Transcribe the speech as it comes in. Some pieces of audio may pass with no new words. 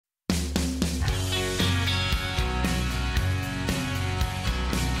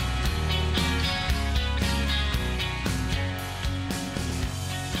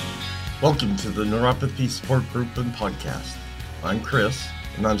Welcome to the Neuropathy Support Group and Podcast. I'm Chris,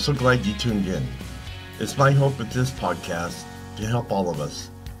 and I'm so glad you tuned in. It's my hope with this podcast to help all of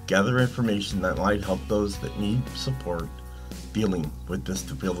us gather information that might help those that need support dealing with this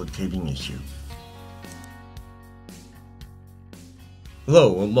debilitating issue.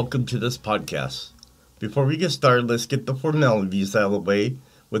 Hello, and welcome to this podcast. Before we get started, let's get the formalities out of the way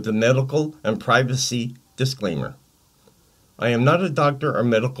with the medical and privacy disclaimer. I am not a doctor or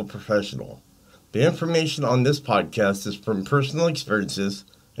medical professional. The information on this podcast is from personal experiences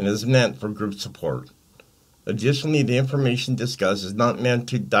and is meant for group support. Additionally, the information discussed is not meant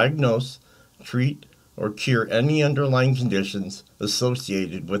to diagnose, treat, or cure any underlying conditions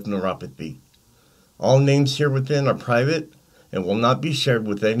associated with neuropathy. All names here within are private and will not be shared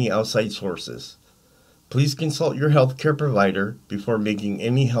with any outside sources. Please consult your healthcare provider before making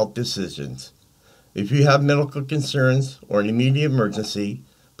any health decisions. If you have medical concerns or an immediate emergency,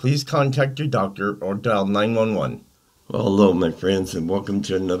 please contact your doctor or dial 911. Well, hello, my friends, and welcome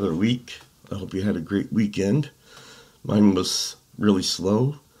to another week. I hope you had a great weekend. Mine was really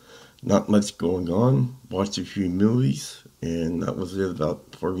slow, not much going on. Watched a few movies, and that was it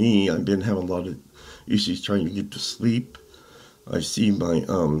for me. I've been having a lot of issues trying to get to sleep. I see my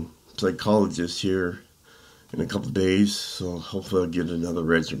psychologist here in a couple of days, so hopefully I'll get another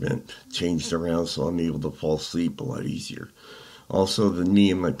regimen changed around so I'm able to fall asleep a lot easier. Also, the knee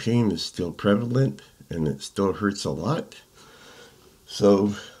and my pain is still prevalent, and it still hurts a lot. So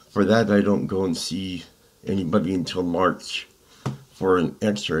for that, I don't go and see anybody until March for an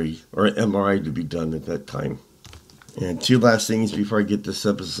x-ray or an MRI to be done at that time. And two last things before I get this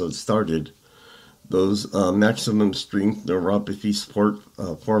episode started. Those maximum strength neuropathy support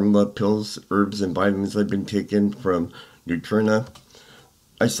formula pills, herbs, and vitamins I've been taking from Nutrina,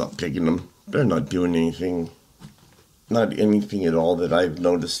 I stopped taking them. They're not doing anything, not anything at all that I've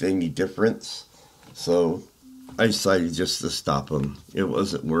noticed any difference. So I decided just to stop them. It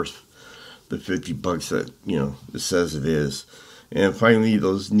wasn't worth the $50 that, it says it is. And finally,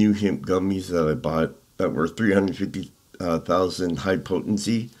 those new hemp gummies that I bought that were 350,000 high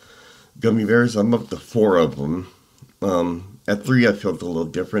potency gummy bears, I'm up to 4 of them. At 3, I felt a little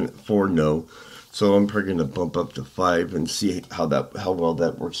different. At 4, no. So I'm probably going to bump up to 5 and see how well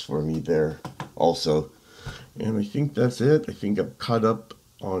that works for me there also. And I think that's it. I think I've caught up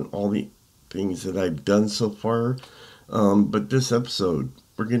on all the things that I've done so far. But this episode,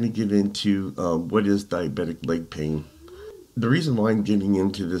 we're going to get into what is diabetic leg pain. The reason why I'm getting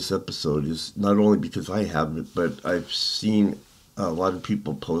into this episode is not only because I have it, but I've seen a lot of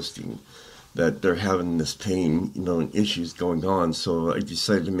people posting that they're having this pain, and issues going on. So I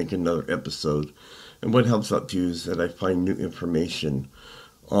decided to make another episode. And what helps out too is that I find new information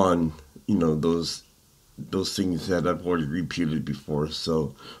on, those things that I've already repeated before.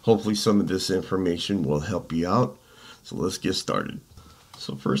 So hopefully some of this information will help you out. So let's get started.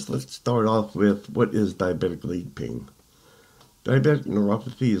 So first, let's start off with what is diabetic leg pain. Diabetic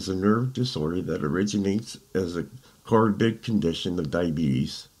neuropathy is a nerve disorder that originates as a comorbid condition of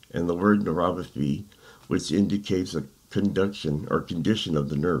diabetes, and the word neuropathy, which indicates a condition of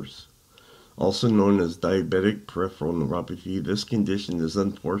the nerves. Also known as diabetic peripheral neuropathy, this condition is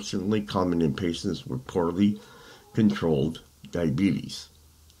unfortunately common in patients with poorly controlled diabetes.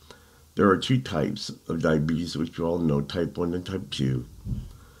 There are 2 types of diabetes, which you all know, type 1 and type 2.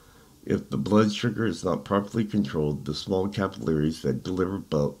 If the blood sugar is not properly controlled, the small capillaries that deliver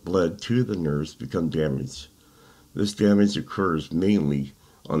blood to the nerves become damaged. This damage occurs mainly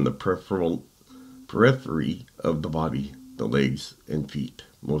on the periphery of the body, the legs and feet,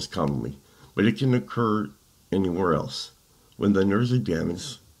 most commonly, but it can occur anywhere else. When the nerves are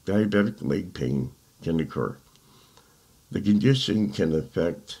damaged, diabetic leg pain can occur. The condition can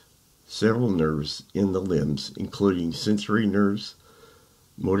affect several nerves in the limbs, including sensory nerves,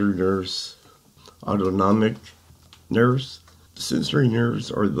 motor nerves, autonomic nerves. Sensory nerves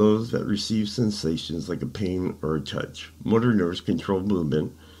are those that receive sensations like a pain or a touch. Motor nerves control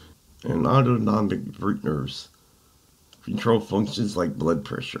movement, and autonomic nerves control functions like blood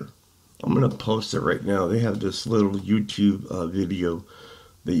pressure. I'm going to post it right now. They have this little YouTube video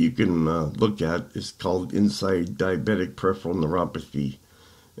that you can look at. It's called Inside Diabetic Peripheral Neuropathy,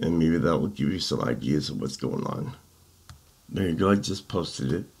 and maybe that will give you some ideas of what's going on. There you go, I just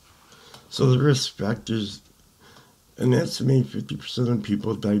posted it. So the risk factors: an estimated 50% of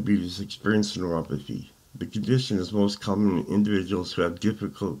people with diabetes experience neuropathy. The condition is most common in individuals who have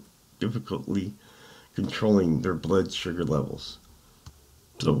difficulty controlling their blood sugar levels.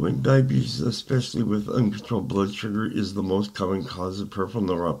 So when diabetes, especially with uncontrolled blood sugar, is the most common cause of peripheral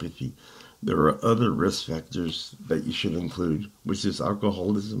neuropathy, there are other risk factors that you should include, which is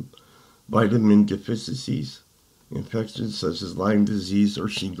alcoholism, vitamin deficiencies, infections such as Lyme disease or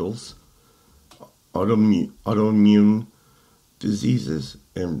shingles, autoimmune diseases,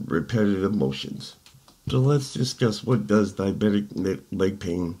 and repetitive motions. So let's discuss, what does diabetic leg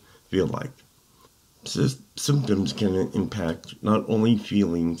pain feel like? Symptoms can impact not only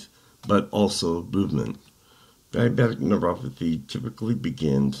feelings but also movement. Diabetic neuropathy typically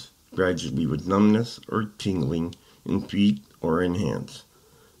begins gradually with numbness or tingling in feet or in hands,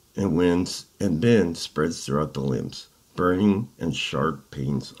 and then spreads throughout the limbs. Burning and sharp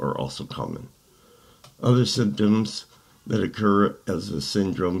pains are also common. Other symptoms that occur as the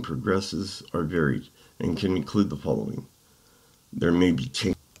syndrome progresses are varied and can include the following. There may be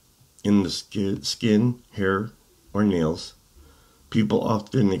changes in the skin, hair, or nails. People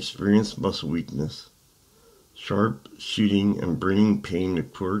often experience muscle weakness. Sharp, shooting, and burning pain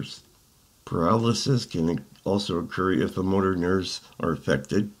occurs. Paralysis can also occur if the motor nerves are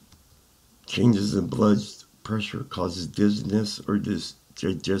affected. Changes in blood pressure causes dizziness or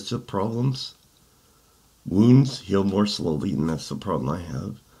digestive problems. Wounds heal more slowly, and that's the problem I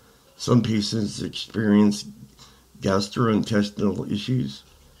have. Some patients experience gastrointestinal issues,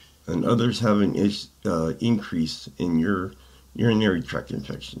 and others have an increase in urinary tract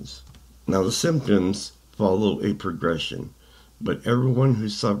infections. Now, the symptoms follow a progression, but everyone who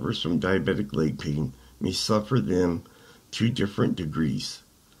suffers from diabetic leg pain may suffer them to different degrees.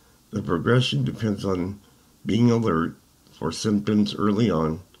 The progression depends on being alert for symptoms early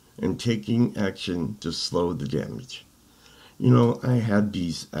on and taking action to slow the damage. I had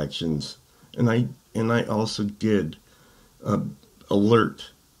these actions, and I also did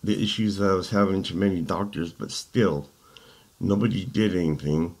alert the issues that I was having to many doctors, but still, nobody did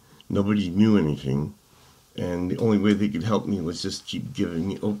anything. Nobody knew anything. And the only way they could help me was just keep giving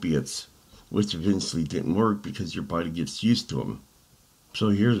me opiates, which eventually didn't work because your body gets used to them. So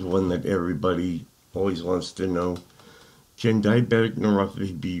here's one that everybody always wants to know. Can diabetic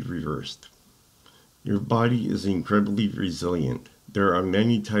neuropathy be reversed? Your body is incredibly resilient. There are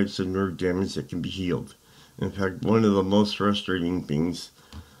many types of nerve damage that can be healed. In fact, one of the most frustrating things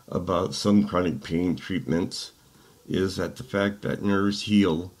about some chronic pain treatments is that the fact that nerves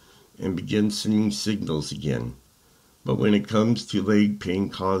heal and begin sending signals again. But when it comes to leg pain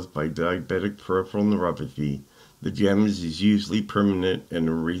caused by diabetic peripheral neuropathy, the damage is usually permanent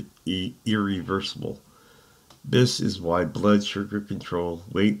and irreversible. This is why blood sugar control,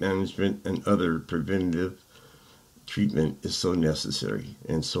 weight management, and other preventative treatment is so necessary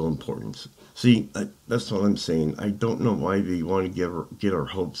and so important. See, that's what I'm saying. I don't know why they want to get our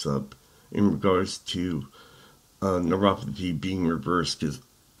hopes up in regards to neuropathy being reversed, because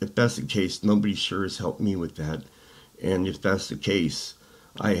if that's the case, nobody sure has helped me with that. And if that's the case,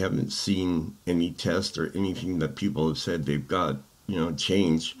 I haven't seen any test or anything that people have said they've got,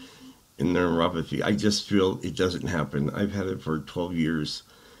 change in their neuropathy. I just feel it doesn't happen. I've had it for 12 years,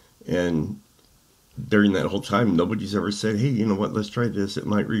 and during that whole time, nobody's ever said, hey, you know what, let's try this. It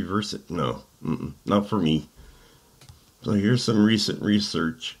might reverse it. No, not for me. So here's some recent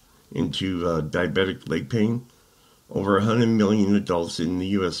research into diabetic leg pain. Over 100 million adults in the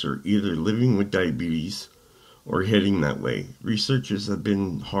U.S. are either living with diabetes or heading that way. Researchers have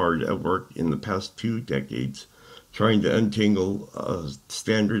been hard at work in the past 2 decades trying to untangle a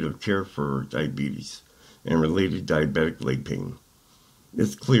standard of care for diabetes and related diabetic leg pain.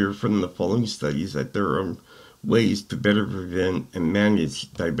 It's clear from the following studies that there are ways to better prevent and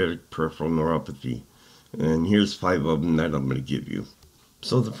manage diabetic peripheral neuropathy. And here's 5 of them that I'm going to give you.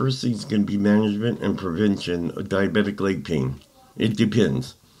 So the first thing is going to be management and prevention of diabetic leg pain. It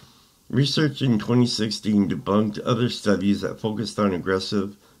depends. Research in 2016 debunked other studies that focused on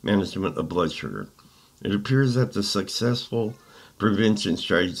aggressive management of blood sugar. It appears that the successful prevention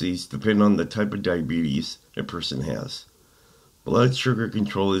strategies depend on the type of diabetes a person has. Blood sugar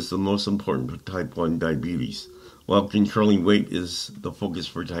control is the most important for type 1 diabetes, while controlling weight is the focus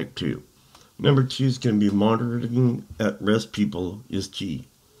for type 2. Number 2 is going to be monitoring at-risk people is key.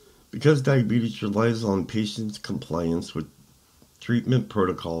 Because diabetes relies on patients' compliance with treatment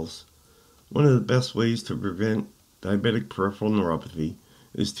protocols, one of the best ways to prevent diabetic peripheral neuropathy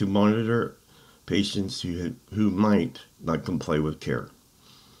is to monitor patients who might not comply with care.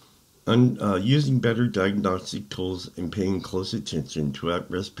 Using better diagnostic tools and paying close attention to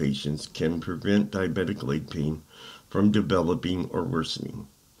at-risk patients can prevent diabetic leg pain from developing or worsening.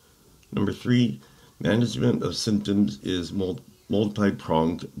 Number 3, management of symptoms is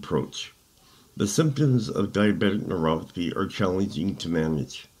multi-pronged approach. The symptoms of diabetic neuropathy are challenging to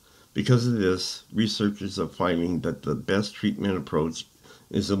manage. Because of this, researchers are finding that the best treatment approach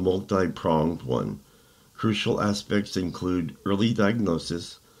is a multi-pronged one. Crucial aspects include early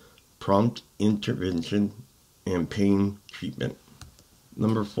diagnosis, prompt intervention, and pain treatment.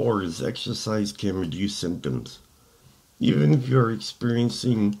 Number 4 is exercise can reduce symptoms. Even if you're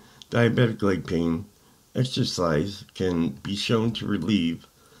experiencing diabetic leg pain, exercise can be shown to relieve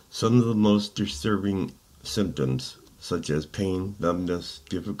some of the most disturbing symptoms, such as pain, numbness,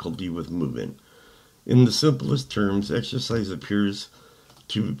 difficulty with movement. In the simplest terms, exercise appears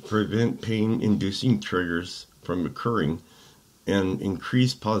to prevent pain-inducing triggers from occurring and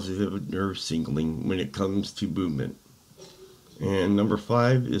increase positive nerve signaling when it comes to movement. And number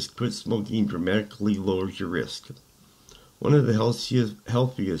 5 is quit smoking dramatically lowers your risk. One of the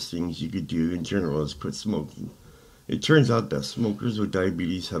healthiest things you could do in general is quit smoking. It turns out that smokers with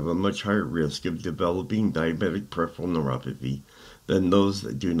diabetes have a much higher risk of developing diabetic peripheral neuropathy than those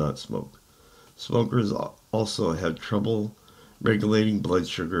that do not smoke. Smokers also have trouble regulating blood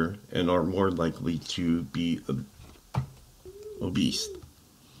sugar and are more likely to be obese.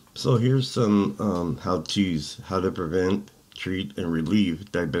 So here's some how-tos, how to prevent, treat, and relieve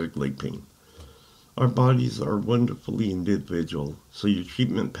diabetic leg pain. Our bodies are wonderfully individual, so your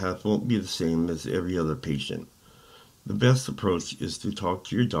treatment path won't be the same as every other patient. The best approach is to talk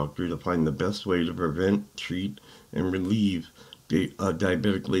to your doctor to find the best way to prevent, treat, and relieve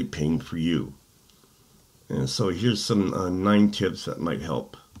diabetic leg pain for you. And so here's some 9 tips that might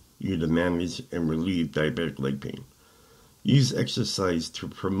help you to manage and relieve diabetic leg pain. Use exercise to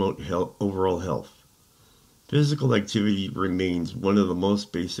promote overall health. Physical activity remains one of the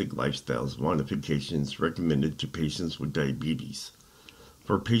most basic lifestyle modifications recommended to patients with diabetes.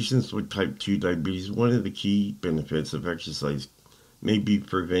 For patients with type 2 diabetes, one of the key benefits of exercise may be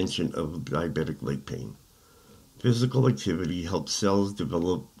prevention of diabetic leg pain. Physical activity helps cells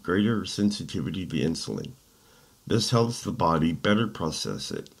develop greater sensitivity to insulin. This helps the body better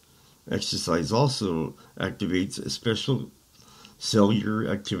process it. Exercise also activates a special cellular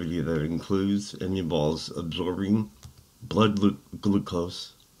activity that includes and involves absorbing blood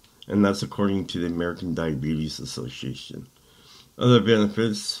glucose, and that's according to the American Diabetes Association. Other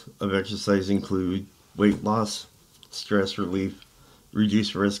benefits of exercise include weight loss, stress relief,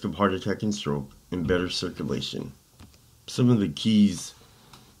 reduced risk of heart attack and stroke, and better circulation. Some of the keys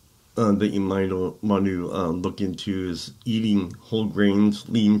that you might want to look into is eating whole grains,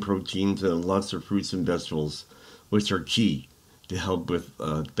 lean proteins, and lots of fruits and vegetables, which are key to help with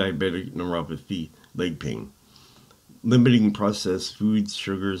diabetic neuropathy leg pain. Limiting processed foods,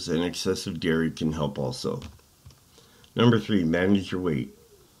 sugars, and excessive dairy can help also. Number 3, manage your weight.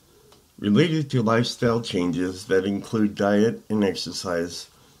 Related to lifestyle changes that include diet and exercise,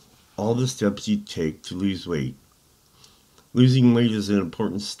 all the steps you take to lose weight. Losing weight is an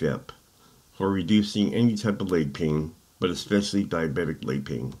important step for reducing any type of leg pain, but especially diabetic leg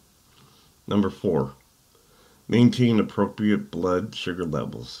pain. Number 4, maintain appropriate blood sugar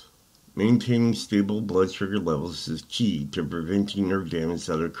levels. Maintaining stable blood sugar levels is key to preventing nerve damage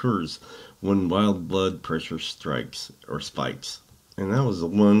that occurs when wild blood pressure spikes. And that was the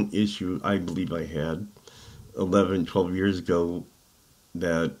one issue I believe I had 11, 12 years ago,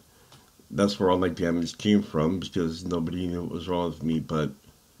 that's where all my damage came from, because nobody knew what was wrong with me, but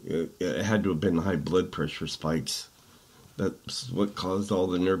it had to have been high blood pressure spikes. That's what caused all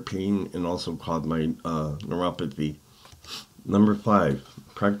the nerve pain and also caused my neuropathy. Number 5,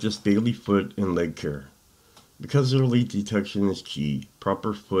 practice daily foot and leg care. Because early detection is key,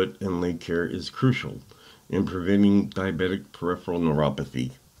 proper foot and leg care is crucial in preventing diabetic peripheral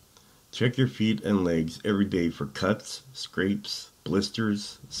neuropathy. Check your feet and legs every day for cuts, scrapes,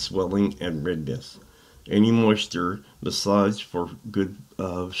 blisters, swelling, and redness. Any moisture, massage for good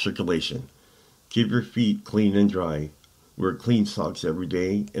circulation. Keep your feet clean and dry. Wear clean socks every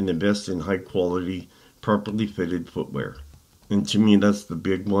day and invest in high quality, properly fitted footwear. And to me, that's the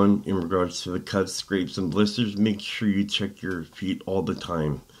big one in regards to the cuts, scrapes, and blisters. Make sure you check your feet all the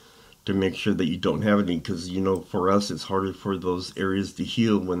time to make sure that you don't have any, because, for us, it's harder for those areas to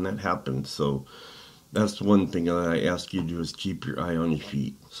heal when that happens. So that's one thing that I ask you to do, is keep your eye on your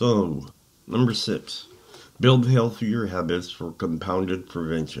feet. So, number 6, build healthier habits for compounded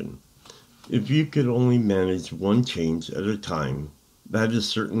prevention. If you could only manage one change at a time, that is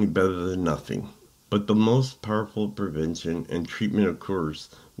certainly better than nothing. But the most powerful prevention and treatment occurs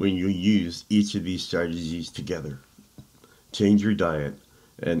when you use each of these strategies together. Change your diet,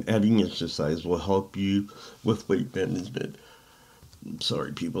 and adding exercise will help you with weight management.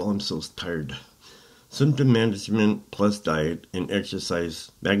 Sorry, people, I'm so tired. Symptom management plus diet and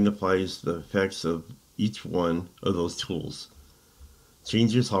exercise magnifies the effects of each one of those tools.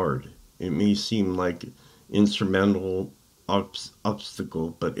 Change is hard. It may seem like insurmountable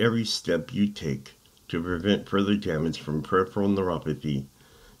obstacle, but every step you take to prevent further damage from peripheral neuropathy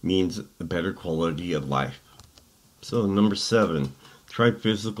means a better quality of life. So number 7, try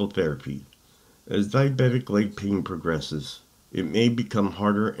physical therapy. As diabetic leg pain progresses, it may become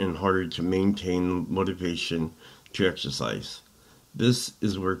harder and harder to maintain motivation to exercise. This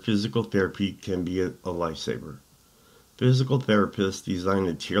is where physical therapy can be a lifesaver. Physical therapists design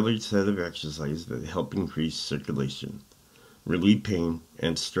a tailored set of exercises that help increase circulation, relieve pain,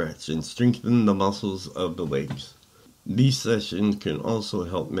 and stretch, and strengthen the muscles of the legs. These sessions can also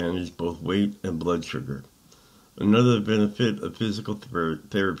help manage both weight and blood sugar. Another benefit of physical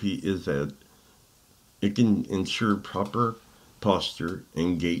therapy is that it can ensure proper posture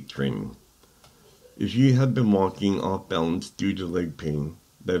and gait training. If you have been walking off balance due to leg pain,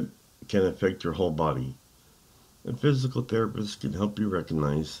 that can affect your whole body. A physical therapist can help you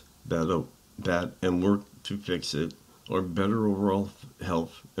recognize that and work to fix it, or better overall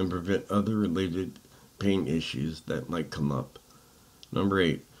health and prevent other related pain issues that might come up. Number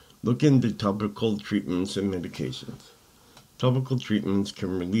 8, look into topical treatments and medications. Topical treatments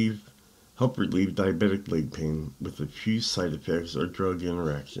can help relieve diabetic leg pain with a few side effects or drug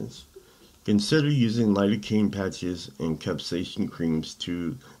interactions. Consider using lidocaine patches and capsaicin creams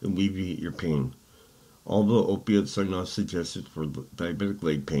to alleviate your pain. Although opiates are not suggested for diabetic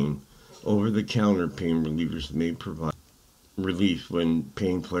leg pain, over-the-counter pain relievers may provide relief when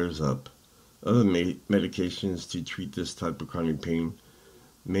pain flares up. Other medications to treat this type of chronic pain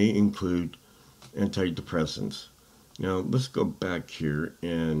may include antidepressants. Now let's go back here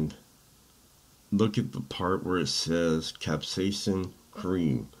and look at the part where it says capsaicin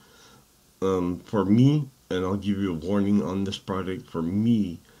cream. For me, and I'll give you a warning on this product, for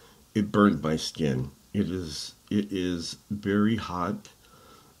me, it burned my skin. It is very hot,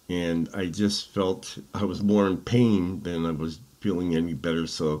 and I just felt I was more in pain than I was feeling any better.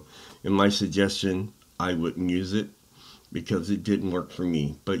 So in my suggestion, I wouldn't use it because it didn't work for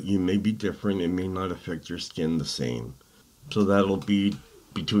me. But you may be different. It may not affect your skin the same. So that'll be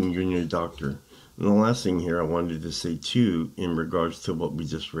between you and your doctor. And the last thing here I wanted to say too, in regards to what we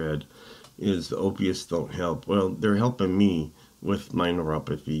just read, is the opiates don't help. Well, they're helping me with my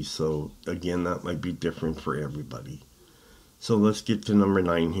neuropathy. So again, that might be different for everybody. So let's get to number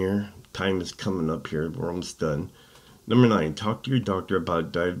 9 here. Time is coming up here. We're almost done. Number 9, talk to your doctor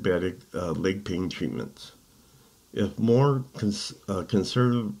about diabetic leg pain treatments. If more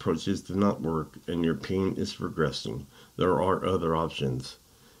conservative approaches do not work and your pain is progressing, there are other options.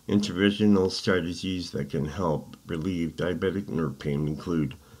 Interventional strategies that can help relieve diabetic nerve pain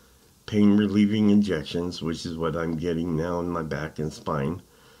include pain-relieving injections, which is what I'm getting now in my back and spine.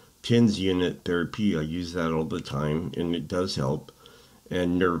 TENS unit therapy, I use that all the time, and it does help.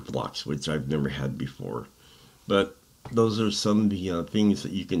 And nerve blocks, which I've never had before. But those are some of the things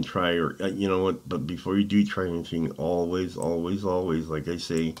that you can try, or you know what, but before you do try anything, always, like I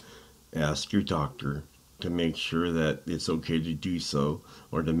say, ask your doctor to make sure that it's okay to do so,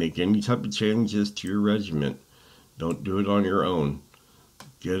 or to make any type of changes to your regimen. Don't do it on your own.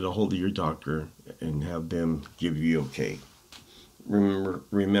 Get a hold of your doctor and have them give you okay.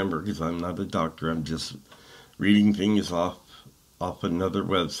 Remember, because I'm not a doctor, I'm just reading things off another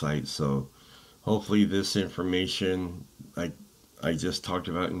website. So hopefully this information I just talked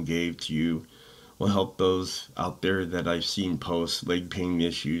about and gave to you will help those out there that I've seen post leg pain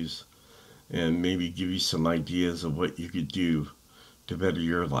issues, and maybe give you some ideas of what you could do to better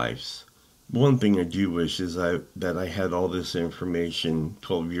your lives. One thing I do wish is that I had all this information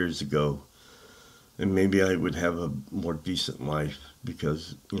 12 years ago, and maybe I would have a more decent life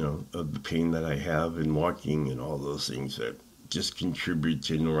because, of the pain that I have in walking and all those things that just contribute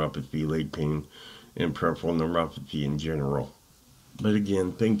to neuropathy, leg pain, and peripheral neuropathy in general. But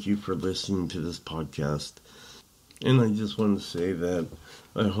again, thank you for listening to this podcast. And I just want to say that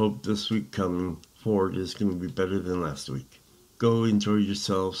I hope this week coming forward is going to be better than last week. Go enjoy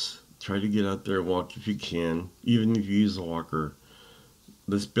yourselves. Try to get out there and walk if you can. Even if you use a walker,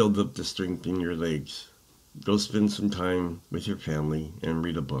 let's build up the strength in your legs. Go spend some time with your family and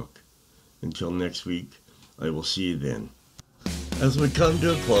read a book. Until next week, I will see you then. As we come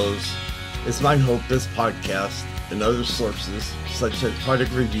to a close, it's my hope this podcast and other sources, such as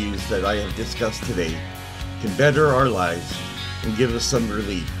product reviews that I have discussed today, can better our lives and give us some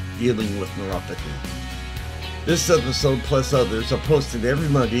relief dealing with neuropathy. This episode, plus others, are posted every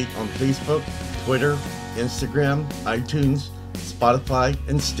Monday on Facebook, Twitter, Instagram, iTunes, Spotify,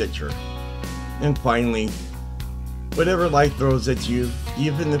 and Stitcher. And finally, whatever life throws at you,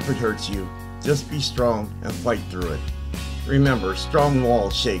 even if it hurts you, just be strong and fight through it. Remember, strong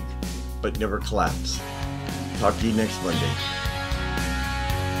walls shake, but never collapse. Talk to you next Monday.